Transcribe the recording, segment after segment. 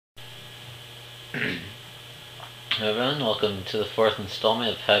Hello everyone, welcome to the fourth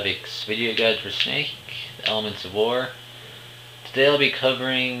installment of Havoc's video guide for Snake, the Elements of War. Today I'll be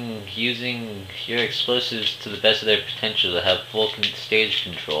covering using your explosives to the best of their potential to have full stage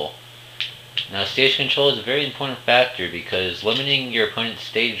control. Now stage control is a very important factor because limiting your opponent's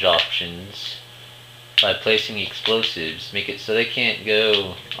stage options by placing explosives make it so they can't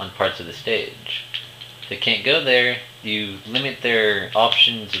go on parts of the stage. If they can't go there, you limit their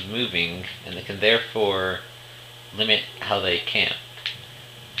options of moving, and they can therefore limit how they camp.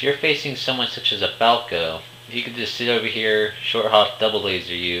 If you're facing someone such as a Falco, he could just sit over here, short hop, double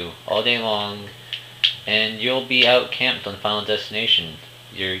laser you all day long, and you'll be out camped on Final Destination.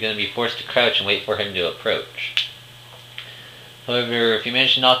 You're going to be forced to crouch and wait for him to approach. However, if you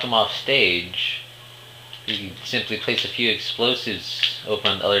manage to knock him off stage, you can simply place a few explosives over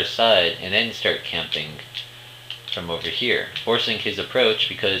on the other side and then start camping from over here, forcing his approach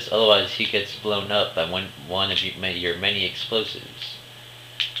because otherwise he gets blown up by one of your many explosives.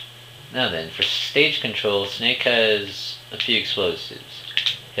 Now then, for stage control, Snake has a few explosives.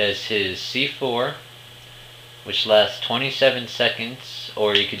 He has his C4, which lasts 27 seconds,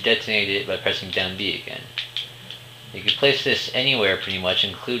 or you could detonate it by pressing down B again. You can place this anywhere pretty much,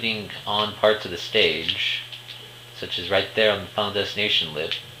 including on parts of the stage, such as right there on the Final Destination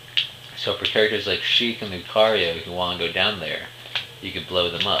lip. So for characters like Sheik and Lucario who want to go down there, you can blow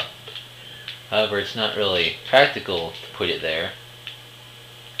them up. However, it's not really practical to put it there,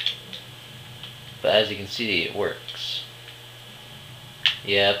 but as you can see, it works.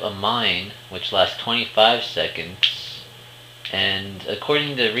 You have a mine, which lasts 25 seconds, and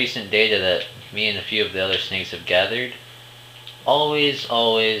according to recent data that me and a few of the other snakes have gathered, always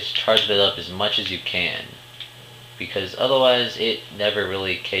charge it up as much as you can, because otherwise it never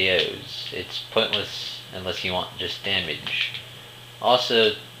really KOs. It's pointless unless you want just damage.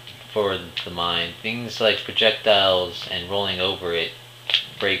 Also, for the mine, things like projectiles and rolling over it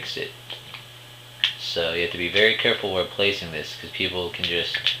breaks it. So you have to be very careful where placing this, because people can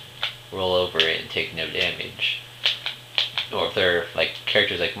just roll over it and take no damage. Or if they're like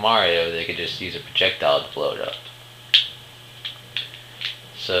characters like Mario, they could just use a projectile to blow it up.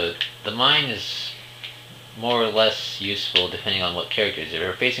 So the mine is more or less useful depending on what characters. If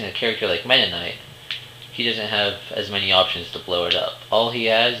you're facing a character like Meta Knight, he doesn't have as many options to blow it up. All he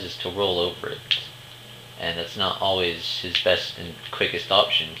has is to roll over it. And that's not always his best and quickest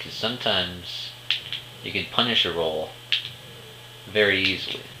option, because sometimes you can punish a roll very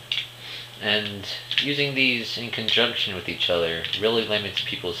easily. And using these in conjunction with each other really limits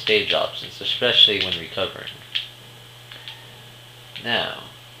people's stage options, especially when recovering. Now,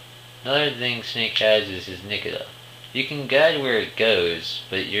 another thing Snake has is his Nikita. You can guide where it goes,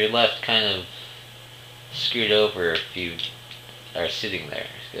 but you're left kind of screwed over if you are sitting there,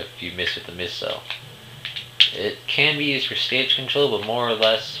 if you miss with the missile. It can be used for stage control, but more or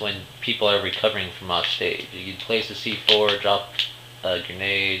less when people are recovering from off stage. You can place a C4, drop a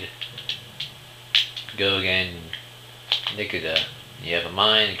grenade, go again, Nikita. You have a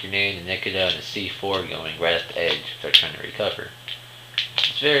mine, a grenade, a Nikita, and a C4 going right at the edge if they're trying to recover.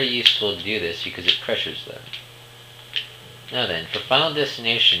 It's very useful to do this because it pressures them. Now then, for Final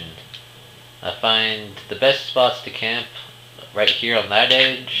Destination, I find the best spots to camp right here on that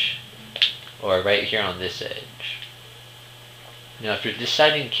edge, or right here on this edge. Now if you're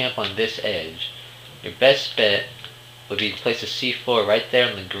deciding to camp on this edge, your best bet would be to place a C4 right there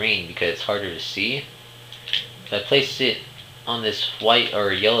on the green because it's harder to see. If I place it on this white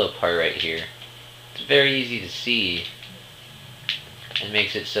or yellow part right here, it's very easy to see and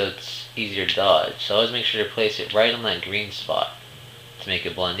makes it so it's easier to dodge. So always make sure to place it right on that green spot to make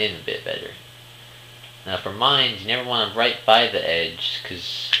it blend in a bit better. Now for mines, you never want them right by the edge,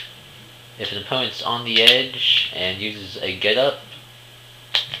 because if an opponent's on the edge and uses a get up,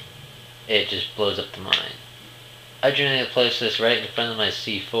 it just blows up the mine. I generally place this right in front of my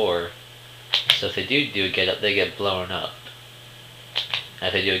C4, so if they do a get up, they get blown up. And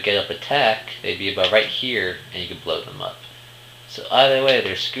if they do a get up attack, they'd be about right here and you can blow them up. So either way,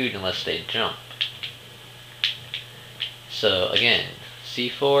 they're screwed unless they jump. So again,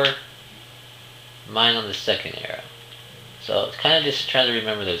 C4, mine on the second arrow. So it's kind of just trying to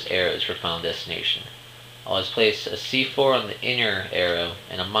remember those arrows for Final Destination. Always place a C4 on the inner arrow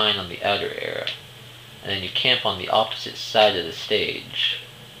and a mine on the outer arrow. And then you camp on the opposite side of the stage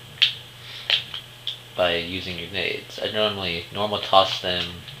by using your grenades. I normally normal toss them,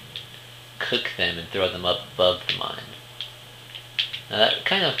 cook them, and throw them up above the mine. Now that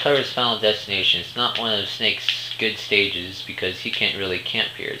kind of covers Final Destination. It's not one of Snake's good stages because he can't really camp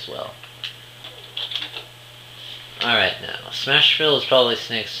here as well. Alright now, Smashville is probably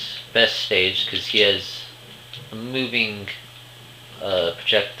Snake's best stage because he has a moving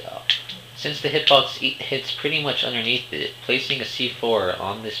projectile. Since the hitbox hits pretty much underneath it, placing a C4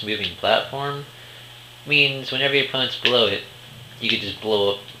 on this moving platform means whenever your opponent's below it, you can just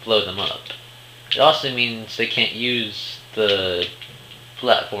blow them up. It also means they can't use the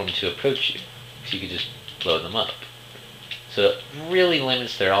platform to approach you, so you can just blow them up. So it really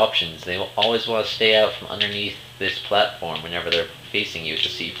limits their options. They will always want to stay out from underneath this platform whenever they're facing you with the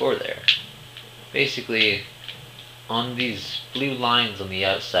C4 there. Basically, on these blue lines on the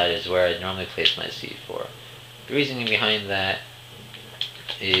outside is where I normally place my C4. The reasoning behind that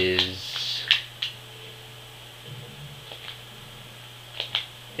is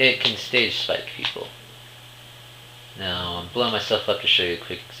it can stage spike people. Now, I'm blowing myself up to show you a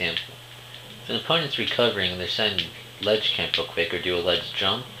quick example. If an opponent's recovering and they're sending ledge camp real quick or do a ledge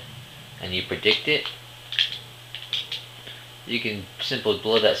jump, and you predict it, you can simply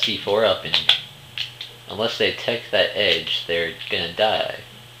blow that C4 up, and unless they take that edge, they're gonna die.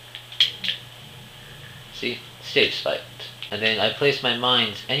 See? Stage spiked. And then I place my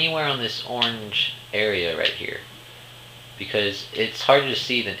mines anywhere on this orange area right here, because it's harder to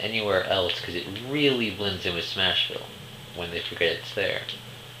see than anywhere else because it really blends in with Smashville when they forget it's there.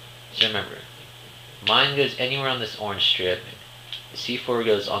 So remember, mine goes anywhere on this orange strip, C4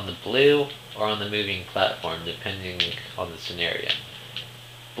 goes on the blue or on the moving platform depending on the scenario.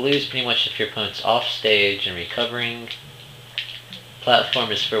 Blue is pretty much if your opponent's off stage and recovering.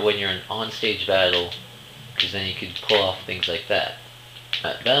 Platform is for when you're in on-stage battle, because then you can pull off things like that.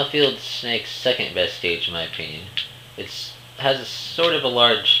 Battlefield Snake's second best stage in my opinion. It has a sort of a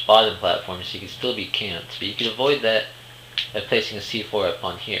large bottom platform so you can still be camped, but you can avoid that by placing a C4 up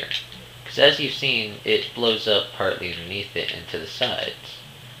on here. Because as you've seen, it blows up partly underneath it and to the sides.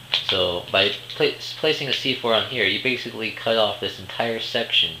 So by placing a C4 on here, you basically cut off this entire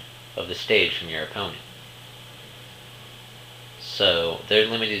section of the stage from your opponent. So they're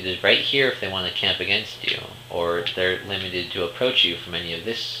limited to right here if they want to camp against you, or they're limited to approach you from any of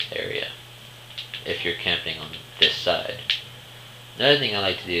this area if you're camping on this side. Another thing I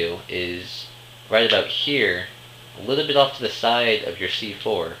like to do is right about here, a little bit off to the side of your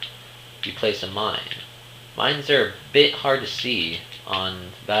C4, you place a mine. Mines are a bit hard to see on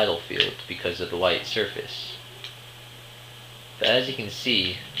the battlefield because of the white surface. But as you can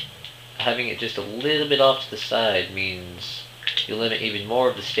see, having it just a little bit off to the side means you limit even more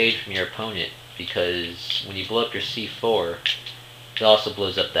of the stage from your opponent, because when you blow up your C4, it also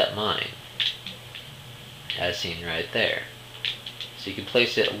blows up that mine, as seen right there. So you can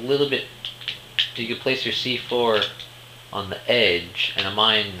place it a little bit, you can place your C4 on the edge and a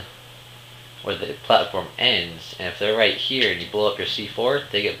mine where the platform ends, and if they're right here and you blow up your C4,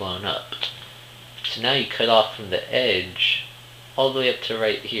 they get blown up. So now you cut off from the edge all the way up to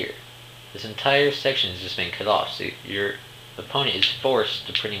right here. This entire section has just been cut off, so your opponent is forced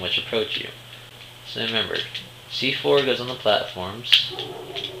to pretty much approach you. So remember, C4 goes on the platforms,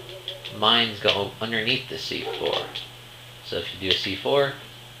 mines go underneath the C4. So if you do a C4,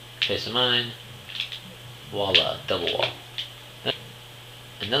 place a mine, voila, double wall.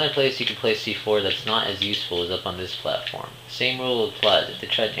 Another place you can place C4 that's not as useful is up on this platform. Same rule applies. If they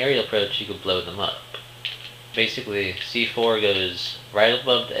try an aerial approach, you can blow them up. Basically, C4 goes right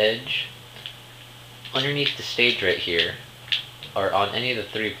above the edge, underneath the stage right here, or on any of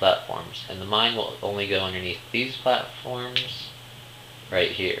the three platforms, and the mine will only go underneath these platforms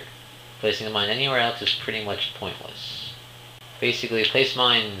right here. Placing a mine anywhere else is pretty much pointless. Basically, place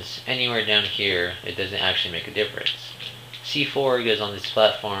mines anywhere down here, it doesn't actually make a difference. C4 goes on this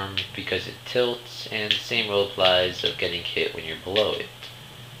platform because it tilts, and the same rule applies of getting hit when you're below it.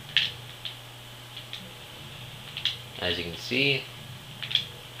 As you can see,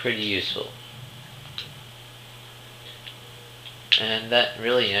 pretty useful. And that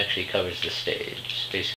really actually covers the stage. Basically